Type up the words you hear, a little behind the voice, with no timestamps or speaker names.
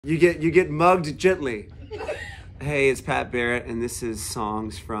You get mugged gently. Hey, it's Pat Barrett, and this is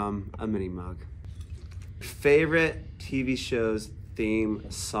songs from a mini mug. Favorite TV show's theme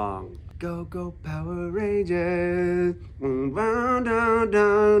song. Go, go, Power Rangers. There's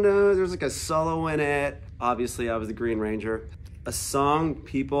like a solo in it. Obviously, I was the Green Ranger. A song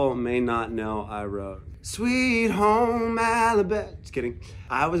people may not know I wrote. Sweet Home Alabama. Just kidding.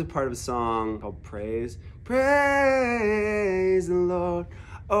 I was a part of a song called Praise. Praise the Lord,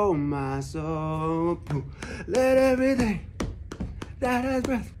 oh my soul. Let everything that has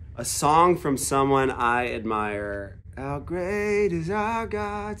breath. A song from someone I admire. How great is our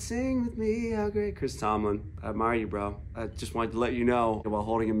God? Sing with me, how great. Chris Tomlin. I admire you, bro. I just wanted to let you know while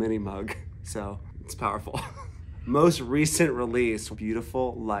holding a mini mug. So, it's powerful. Most recent release,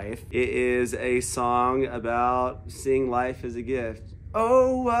 Beautiful Life. It is a song about seeing life as a gift.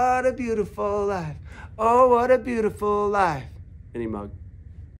 Oh, what a beautiful life. Oh, what a beautiful life. Mini mug.